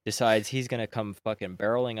 decides he's going to come fucking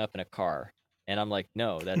barreling up in a car. And I'm like,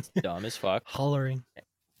 no, that's dumb as fuck. Hollering.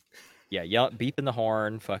 Yeah, beeping the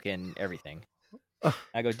horn, fucking everything.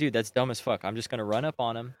 I go, dude, that's dumb as fuck. I'm just going to run up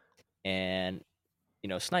on him and,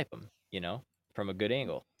 snipe him, from a good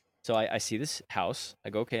angle. So I see this house.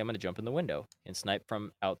 I go, okay, I'm gonna jump in the window and snipe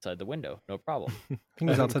from outside the window. No problem. I think it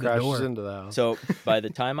was Evan outside the crashes door. into the house. So by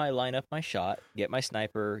the time I line up my shot, get my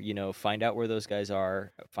sniper, find out where those guys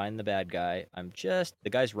are, find the bad guy. The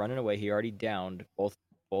guy's running away. He already downed both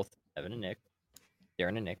Evan and Nick,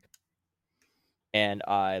 Darren and Nick. And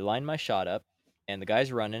I line my shot up, and the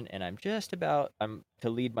guy's running, and I'm to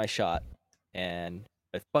lead my shot, and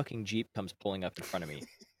a fucking Jeep comes pulling up in front of me.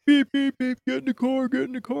 Beep, beep, beep, get in the car, get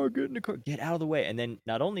in the car, get in the car. Get out of the way. And then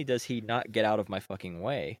not only does he not get out of my fucking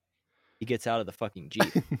way, he gets out of the fucking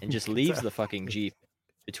Jeep and just leaves the fucking Jeep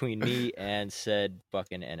between me and said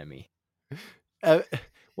fucking enemy.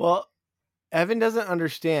 Well, Evan doesn't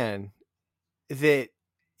understand that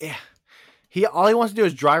all he wants to do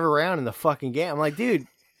is drive around in the fucking game. I'm like, dude,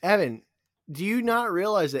 Evan, do you not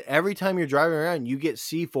realize that every time you're driving around, you get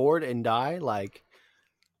C4'd and die? Like,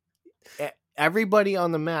 everybody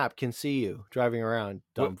on the map can see you driving around,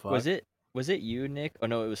 dumb fuck. Was it you, Nick? Oh,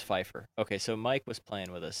 no, it was Pfeiffer. Okay, so Mike was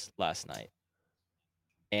playing with us last night.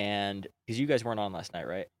 And because you guys weren't on last night,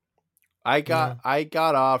 right? I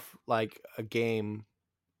got off like a game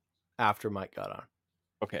after Mike got on.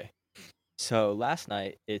 Okay. So last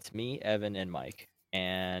night, it's me, Evan, and Mike.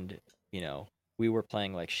 And, we were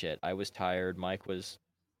playing like shit. I was tired. Mike was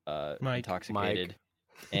intoxicated.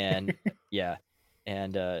 And, yeah.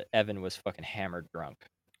 And Evan was fucking hammered drunk.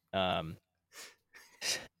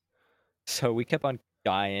 So we kept on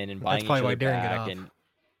dying and buying each other back. And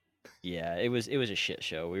yeah, it was a shit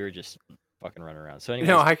show. We were just fucking running around. So anyway,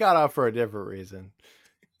 no, I got off for a different reason.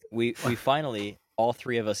 We finally, all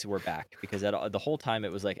three of us were back, because the whole time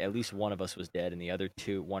it was like at least one of us was dead, and the other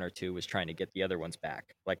one or two was trying to get the other ones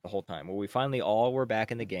back, like the whole time. Well, we finally all were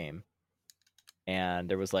back in the game, and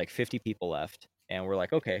there was like 50 people left, and we're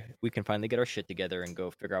like, okay, we can finally get our shit together and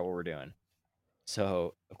go figure out what we're doing.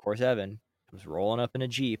 So of course Evan comes rolling up in a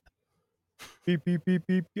Jeep. Beep, beep, beep,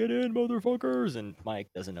 beep, get in, motherfuckers. And Mike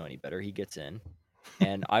doesn't know any better. He gets in.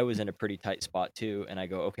 And I was in a pretty tight spot too. And I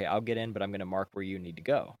go, okay, I'll get in, but I'm going to mark where you need to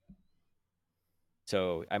go.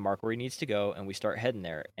 So I mark where he needs to go, and we start heading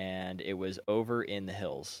there. And it was over in the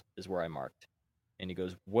hills is where I marked. And he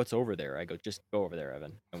goes, what's over there? I go, just go over there,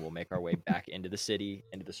 Evan, and we'll make our way back into the city,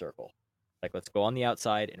 into the circle. Like, let's go on the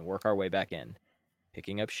outside and work our way back in,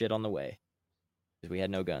 picking up shit on the way, because we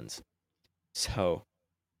had no guns. So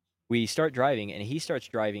we start driving, and he starts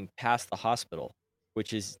driving past the hospital,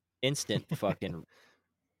 which is instant fucking,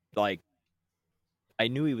 like, I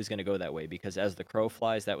knew he was going to go that way, because as the crow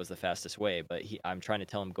flies, that was the fastest way, but I'm trying to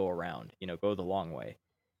tell him go around, go the long way.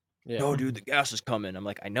 Yeah. No, dude, the gas is coming. I'm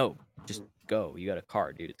like, I know, just go. You got a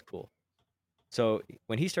car, dude. It's cool. So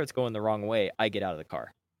when he starts going the wrong way, I get out of the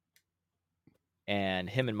car. And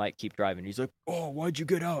him and Mike keep driving. He's like, oh, why'd you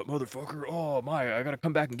get out, motherfucker? Oh, my, I got to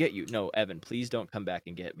come back and get you. No, Evan, please don't come back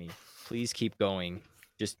and get me. Please keep going.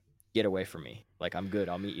 Just get away from me. Like, I'm good.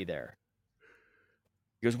 I'll meet you there.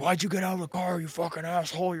 He goes, why'd you get out of the car, you fucking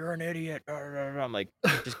asshole? You're an idiot. I'm like,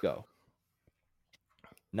 just go.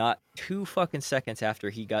 Not 2 fucking seconds after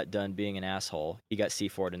he got done being an asshole, he got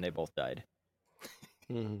C4'd and they both died.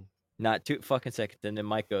 Mm-hmm. Not 2 fucking seconds. And then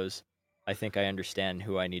Mike goes, I think I understand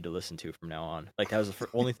who I need to listen to from now on. Like, that was the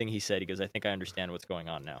only thing he said. He goes, I think I understand what's going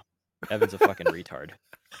on now. Evan's a fucking retard.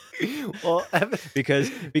 Well, Evan,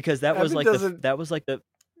 because that was Evan like that was like the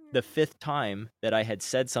 5th time that I had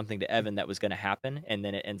said something to Evan that was going to happen, and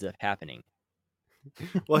then it ends up happening.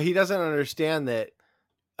 Well, he doesn't understand that.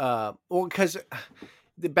 Because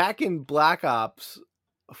back in Black Ops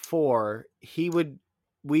 4,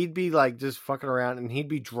 we'd be like just fucking around, and he'd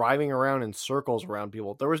be driving around in circles around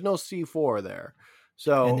people. There was no C4 there,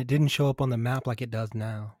 and it didn't show up on the map like it does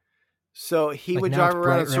now. So he would drive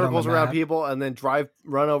around in circles around people, and then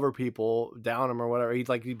run over people, down them or whatever.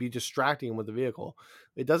 He'd be distracting them with the vehicle.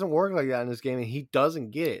 It doesn't work like that in this game, and he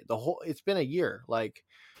doesn't get it. It's been a year. Like,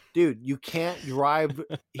 dude, you can't drive.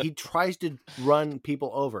 He tries to run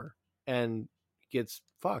people over and gets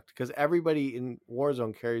fucked, because everybody in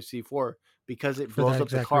Warzone carries C4, because it blows up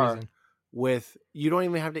the car. With you don't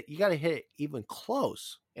even have to. You got to hit it even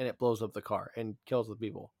close, and it blows up the car and kills the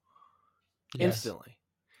people instantly.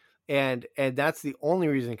 And that's the only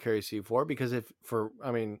reason to carry C4, because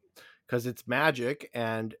because it's magic,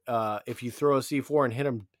 and if you throw a C4 and hit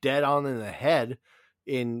him dead on in the head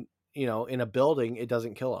in a building, it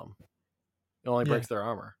doesn't kill them. It only breaks their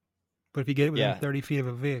armor. But if you get it within 30 feet of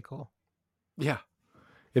a vehicle,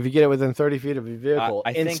 if you get it within 30 feet of a vehicle,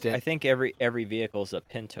 I think every vehicle is a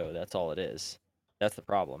Pinto. That's all it is. That's the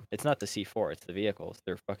problem. It's not the C4. It's the vehicles.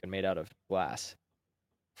 They're fucking made out of glass.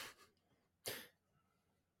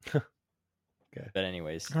 Okay. But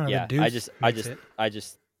anyways, I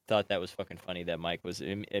just thought that was fucking funny that Mike was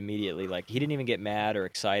immediately like, he didn't even get mad or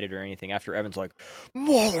excited or anything after Evan's like,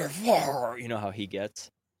 motherfucker, you know how he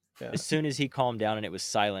gets. Yeah. As soon as he calmed down and it was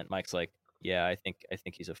silent, Mike's like, yeah, I think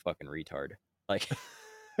he's a fucking retard. Like,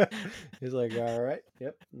 He's like, all right,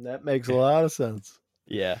 yep, that makes a lot of sense.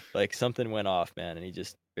 yeah, like something went off, man, and he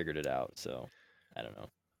just figured it out. So, I don't know.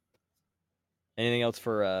 Anything else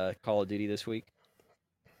for Call of Duty this week?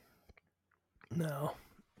 No.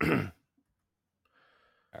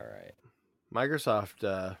 All right. Microsoft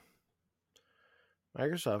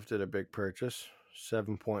did a big purchase,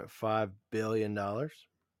 $7.5 billion.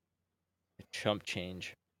 Chump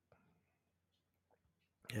change.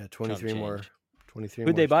 Yeah, 23 more. change. 23 Who'd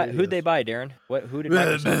more they buy? Who'd they studios. buy, Darren? Who did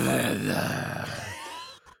Microsoft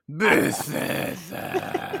Bethesda.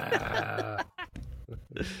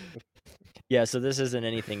 buy? Yeah, so this isn't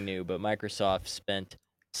anything new, but Microsoft spent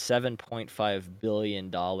 $7.5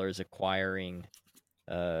 billion acquiring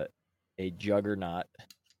a juggernaut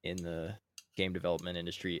in the game development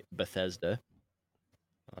industry, Bethesda.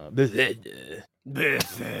 Bethesda.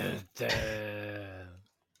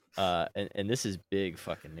 And this is big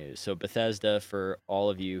fucking news. So Bethesda, for all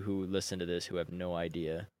of you who listen to this who have no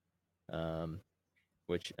idea,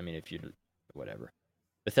 which, I mean, if you, whatever.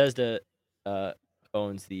 Bethesda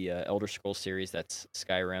owns the Elder Scrolls series, that's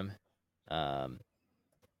Skyrim.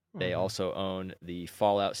 They also own the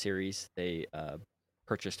Fallout series. They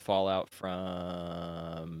purchased Fallout from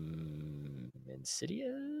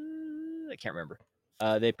Insidious? I can't remember.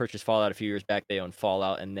 They purchased Fallout a few years back. They own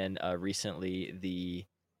Fallout, and then recently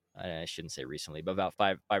I shouldn't say recently, but about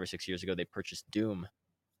five or 6 years ago, they purchased Doom.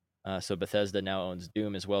 So Bethesda now owns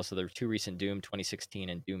Doom as well. So there were two recent Doom 2016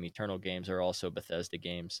 and Doom Eternal games are also Bethesda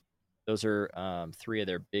games. Those are three of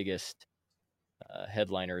their biggest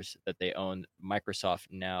headliners that they own. Microsoft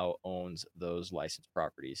now owns those licensed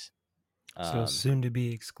properties. So soon to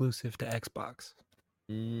be exclusive to Xbox.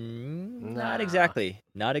 Not exactly.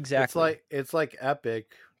 Not exactly. It's like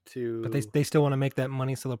Epic to. But they still want to make that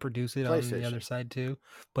money, so they'll produce it on the other PlayStation. side too.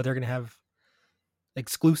 But they're gonna have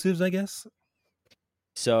exclusives, I guess.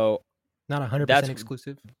 So Not 100% That's-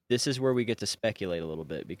 exclusive. this is where we get to speculate a little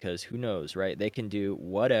bit, because who knows, right? They can do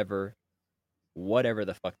whatever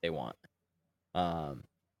the fuck they want.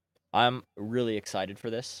 I'm really excited for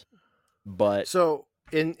this, but So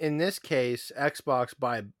in this case, Xbox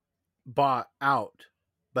bought out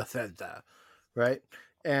Bethesda, right?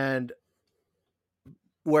 And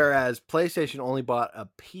whereas PlayStation only bought a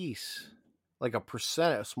piece, like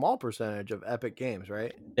a small percentage of Epic Games,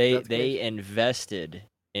 right? they That's the they case? invested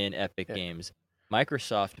in Epic Yeah. Games.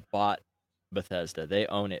 Microsoft bought Bethesda. They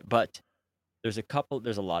own it, but there's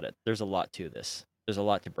a lot to this. There's a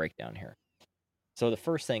lot to break down here. So the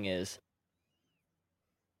first thing is,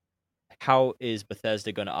 how is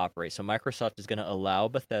Bethesda going to operate? So Microsoft is going to allow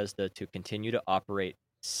Bethesda to continue to operate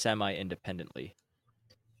semi-independently.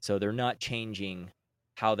 So they're not changing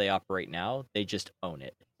how they operate now. They just own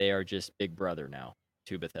it. They are just Big Brother now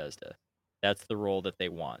to Bethesda. That's the role that they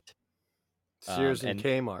want. Sears and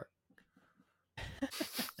and- Kmart.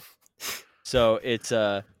 So it's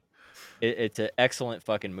an excellent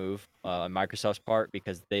fucking move on Microsoft's part,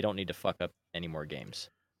 because they don't need to fuck up any more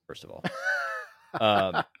games, first of all.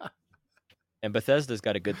 And Bethesda's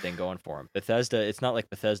got a good thing going for them. Bethesda, it's not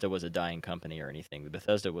like Bethesda was a dying company or anything.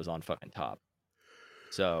 Bethesda was on fucking top.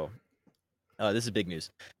 So this is big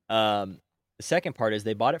news. The second part is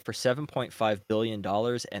they bought it for $7.5 billion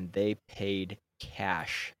and they paid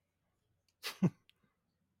cash.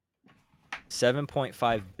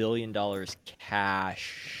 $7.5 billion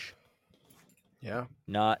cash. Yeah.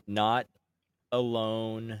 Not a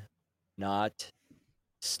loan, not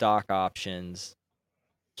stock options,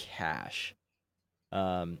 cash.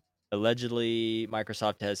 Allegedly,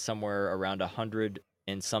 Microsoft has somewhere around $100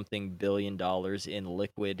 and something billion in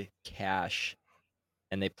liquid cash,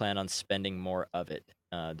 and they plan on spending more of it.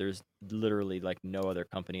 There's literally like no other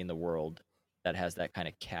company in the world that has that kind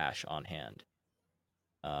of cash on hand.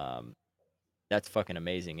 That's fucking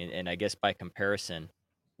amazing. And I guess by comparison,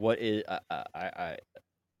 what is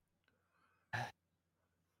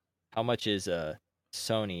how much is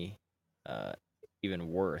Sony even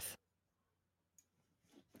worth?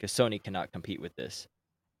 Because Sony cannot compete with this.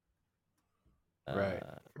 Right.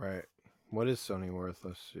 What is Sony worth?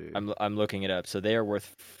 Let's see. I'm looking it up. So they are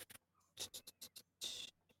worth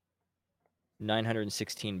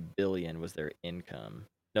 916 billion was their income.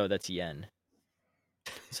 No, that's yen.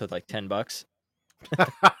 So like $10. Shut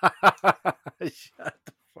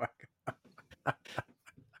the fuck up.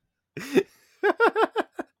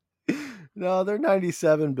 No, they're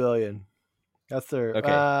 97 billion. That's their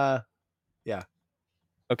Okay. yeah.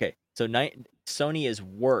 Okay, so Sony is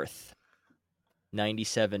worth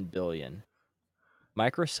 $97 billion.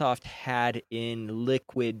 Microsoft had in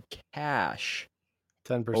liquid cash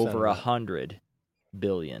 10% over of that. $100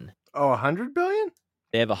 billion. Oh, 100 billion?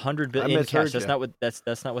 They have $100 billion I in cash. misheard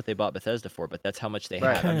That's not what they bought Bethesda for, but that's how much they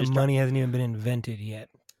Right. have. That I'm kind of just money hasn't even been invented yet.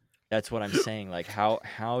 that's what I'm saying. Like how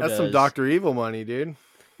That's does some Dr. Evil money, dude.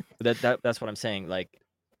 that's what I'm saying. Like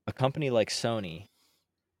a company like Sony,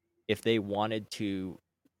 if they wanted to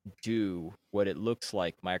do what it looks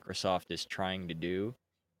like Microsoft is trying to do,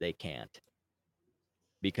 they can't.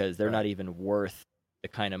 Because they're Right. not even worth the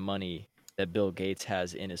kind of money that Bill Gates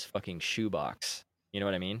has in his fucking shoebox. You know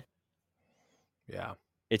what I mean? Yeah.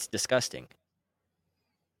 It's disgusting.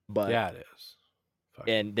 But Yeah, it is.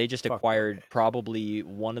 Fucking and they just fuck Bill acquired Gates. probably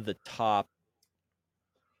one of the top,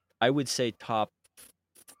 I would say top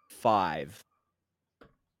 5.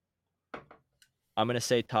 I'm going to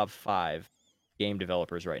say top 5 game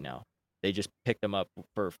developers right now. They just picked them up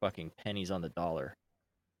for fucking pennies on the dollar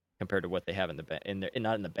compared to what they have in the bank,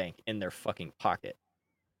 not in the bank, in their fucking pocket.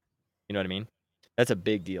 You know what I mean? That's a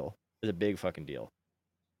big deal. It's a big fucking deal.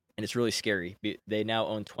 And it's really scary. They now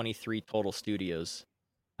own 23 total studios,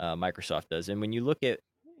 Microsoft does. And when you look at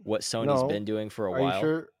what Sony's No. been doing for a Are while, you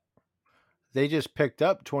sure? They just picked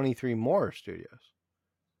up 23 more studios.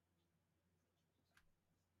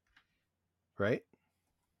 Right?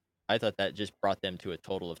 I thought that just brought them to a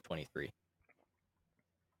total of 23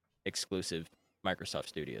 exclusive Microsoft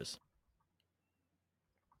studios.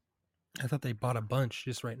 I thought they bought a bunch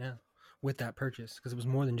just right now with that purchase because it was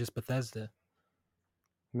more than just Bethesda.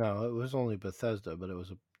 No, it was only Bethesda, but it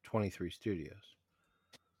was 23 studios.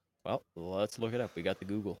 Well, let's look it up. We got the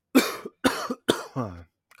Google.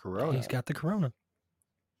 Corona. He's got the corona.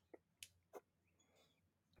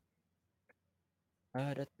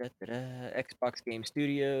 Xbox Game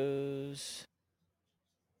Studios.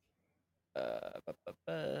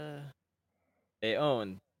 They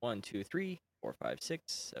own 1, 2, 3, 4, 5,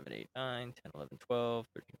 6, 7, 8, 9, 10, 11, 12,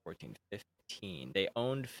 13, 14, 15. They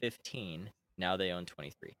owned 15. Now they own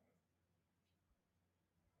 23.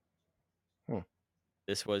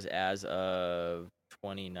 This was as of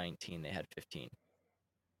 2019. They had 15.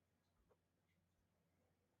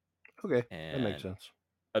 Okay, that makes And sense.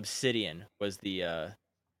 Obsidian was the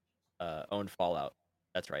owned Fallout.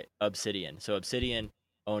 That's right, Obsidian. So Obsidian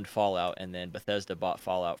owned Fallout, and then Bethesda bought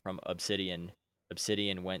Fallout from Obsidian.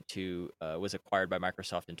 Obsidian was acquired by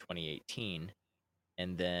Microsoft in 2018,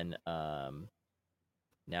 and then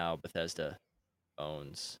now Bethesda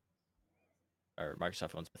owns, or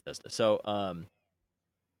Microsoft owns Bethesda. So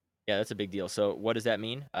yeah, that's a big deal. So what does that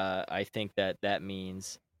mean? I think that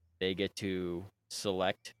means they get to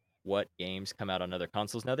select what games come out on other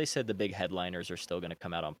consoles. Now they said the big headliners are still going to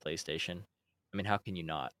come out on PlayStation. I mean, how can you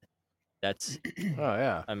not? That's Oh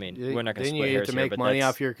yeah. I mean, You- we're not going to then split you hairs get to here, make but money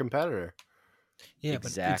that's off your competitor. Yeah, but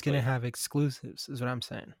it's Exactly. gonna have exclusives, is what I'm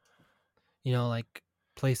saying. You know, like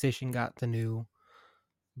PlayStation got the new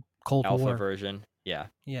Cold alpha War. version. Yeah,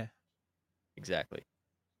 Yeah, exactly.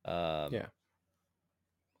 Yeah.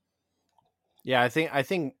 Yeah, I think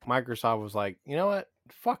Microsoft was like, you know what?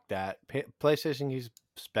 Fuck that. PlayStation keeps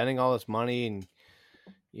spending all this money and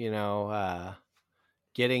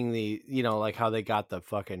getting the like how they got the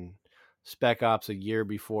fucking Spec Ops a year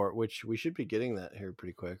before, which we should be getting that here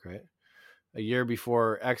pretty quick, right? A year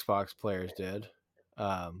before Xbox players did,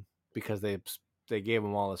 because they gave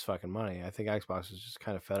them all this fucking money. I think Xbox was just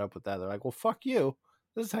kind of fed up with that. They're like, well, fuck you.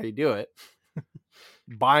 This is how you do it.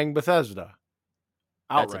 Buying Bethesda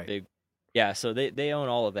outright. That's a big. Yeah, so they own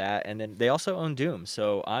all of that, and then they also own Doom.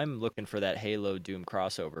 So I'm looking for that Halo Doom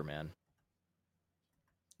crossover, man.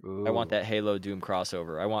 I want Ooh. that Halo Doom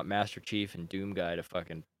crossover. I want Master Chief and Doom Guy to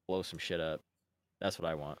fucking blow some shit up. That's what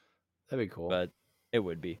I want. That'd be cool. But it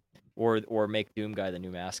would be, or make Doom Guy the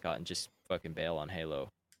new mascot and just fucking bail on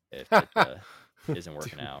Halo if it isn't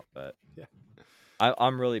working out. But Yeah.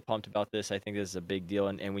 I'm really pumped about this. I think this is a big deal.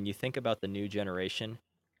 And when you think about the new generation,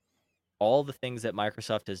 all the things that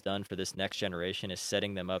Microsoft has done for this next generation is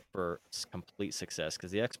setting them up for complete success.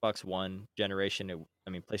 Because the Xbox One generation,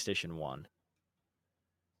 PlayStation won.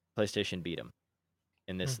 PlayStation beat them.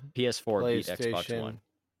 And this PS4 beat Xbox One.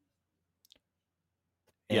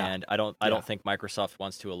 Yeah. And I don't think Microsoft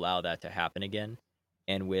wants to allow that to happen again.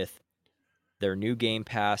 And with their new Game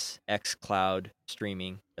Pass xCloud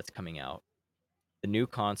streaming that's coming out, the new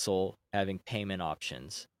console having payment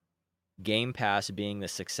options, Game Pass being the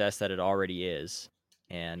success that it already is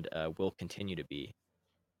and will continue to be,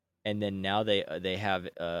 and then now they have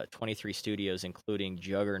 23 studios, including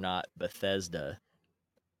Juggernaut Bethesda.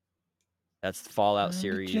 That's the Fallout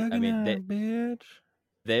series. I mean, bitch.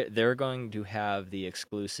 they're going to have the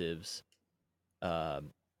exclusives to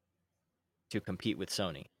compete with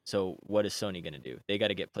Sony. So what is Sony going to do? They got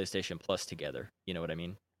to get PlayStation Plus together. You know what I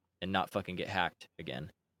mean? And not fucking get hacked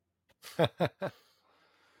again. Yeah.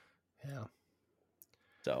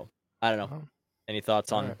 So I don't know. Uh-huh. Any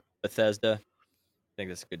thoughts on Alright. Bethesda? I think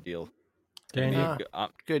that's a good deal. Danny, Yeah.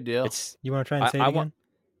 Good deal. It's you want to try and say it I again?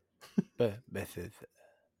 want- Bethesda.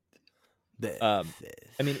 I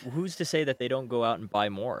mean, who's to say that they don't go out and buy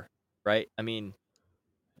more, right? I mean,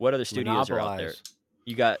 what other studios are out there? Monopolize.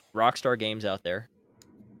 You got Rockstar Games out there.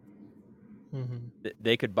 Mm-hmm.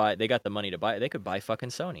 They could buy. They got the money to buy. They could buy fucking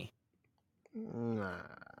Sony. Nah.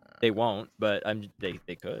 They won't, but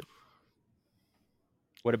they could.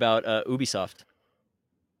 What about Ubisoft?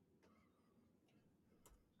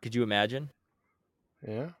 Could you imagine?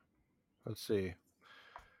 Yeah. Let's see.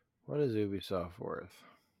 What is Ubisoft worth?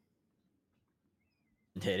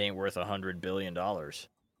 It ain't worth $100 billion.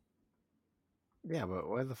 Yeah, but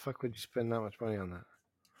why the fuck would you spend that much money on that?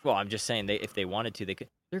 Well, I'm just saying if they wanted to, they could.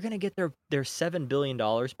 They're gonna get their $7 billion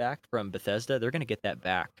back from Bethesda. They're gonna get that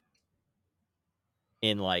back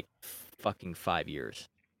in like fucking 5 years,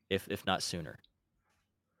 if not sooner.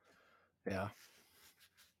 Yeah.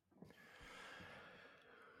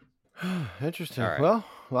 Interesting. All right. Well,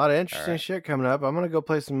 a lot of interesting right. shit coming up. I'm gonna go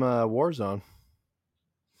play some Warzone.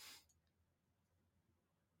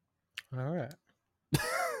 All right.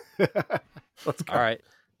 Let's go. All right,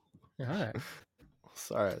 All right.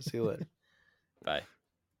 All right. See you later. bye.